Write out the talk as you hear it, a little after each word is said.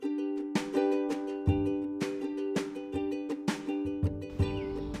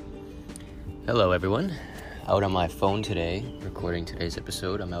Hello everyone, out on my phone today, recording today's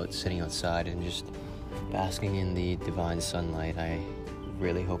episode. I'm out sitting outside and just basking in the divine sunlight. I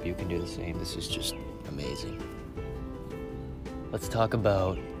really hope you can do the same. This is just amazing. Let's talk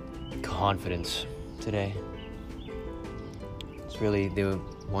about confidence today. It's really the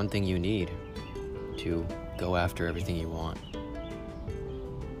one thing you need to go after everything you want.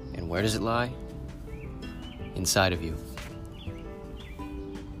 And where does it lie? Inside of you.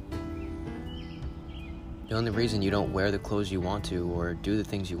 The only reason you don't wear the clothes you want to or do the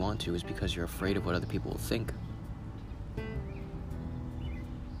things you want to is because you're afraid of what other people will think.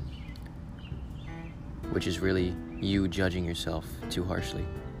 Which is really you judging yourself too harshly.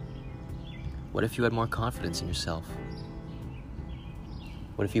 What if you had more confidence in yourself?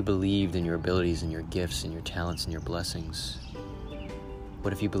 What if you believed in your abilities and your gifts and your talents and your blessings?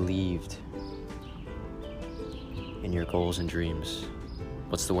 What if you believed in your goals and dreams?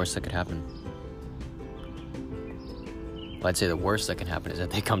 What's the worst that could happen? Well, I'd say the worst that can happen is that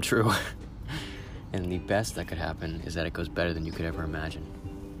they come true. And the best that could happen is that it goes better than you could ever imagine.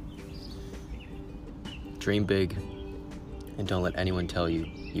 Dream big, and don't let anyone tell you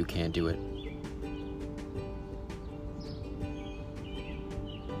you can't do it.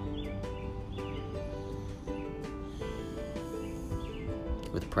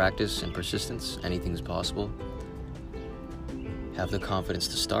 With practice and persistence, anything's possible. Have the confidence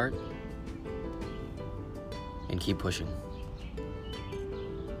to start, and keep pushing.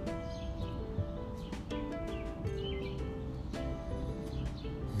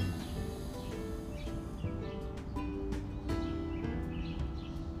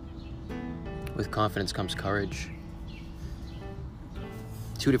 With confidence comes courage.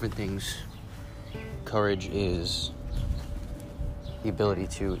 Two different things. Courage is the ability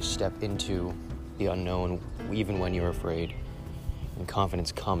to step into the unknown even when you're afraid. And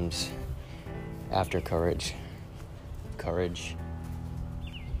confidence comes after courage. Courage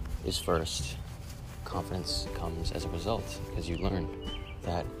is first. Confidence comes as a result because you learn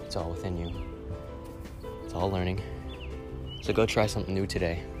that it's all within you. It's all learning. So go try something new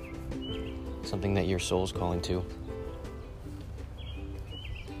today. Something that your soul's calling to.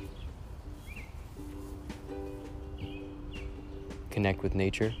 Connect with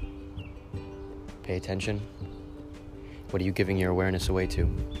nature. Pay attention. What are you giving your awareness away to?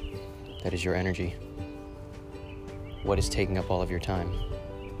 That is your energy. What is taking up all of your time?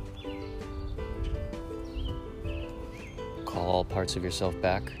 Call all parts of yourself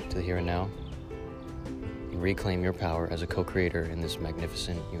back to the here and now and reclaim your power as a co-creator in this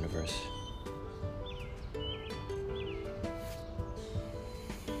magnificent universe.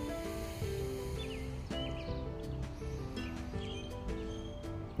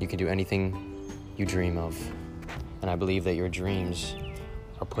 You can do anything you dream of, and I believe that your dreams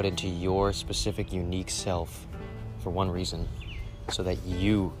are put into your specific, unique self for one reason, so that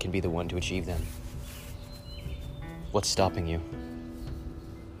you can be the one to achieve them. What's stopping you?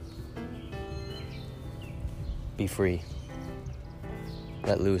 Be free.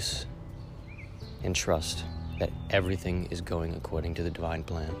 Let loose. And trust that everything is going according to the divine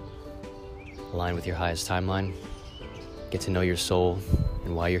plan. Align with your highest timeline. Get to know your soul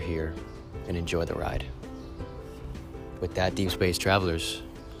and why you're here, and enjoy the ride. With that, deep space travelers,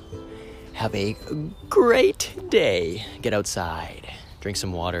 have a great day. Get outside, drink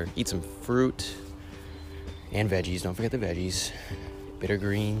some water, eat some fruit and veggies. Don't forget the veggies, bitter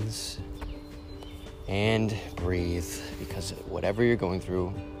greens, and breathe, because whatever you're going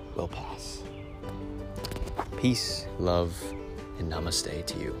through will pass. Peace, love, and namaste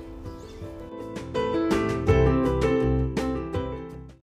to you.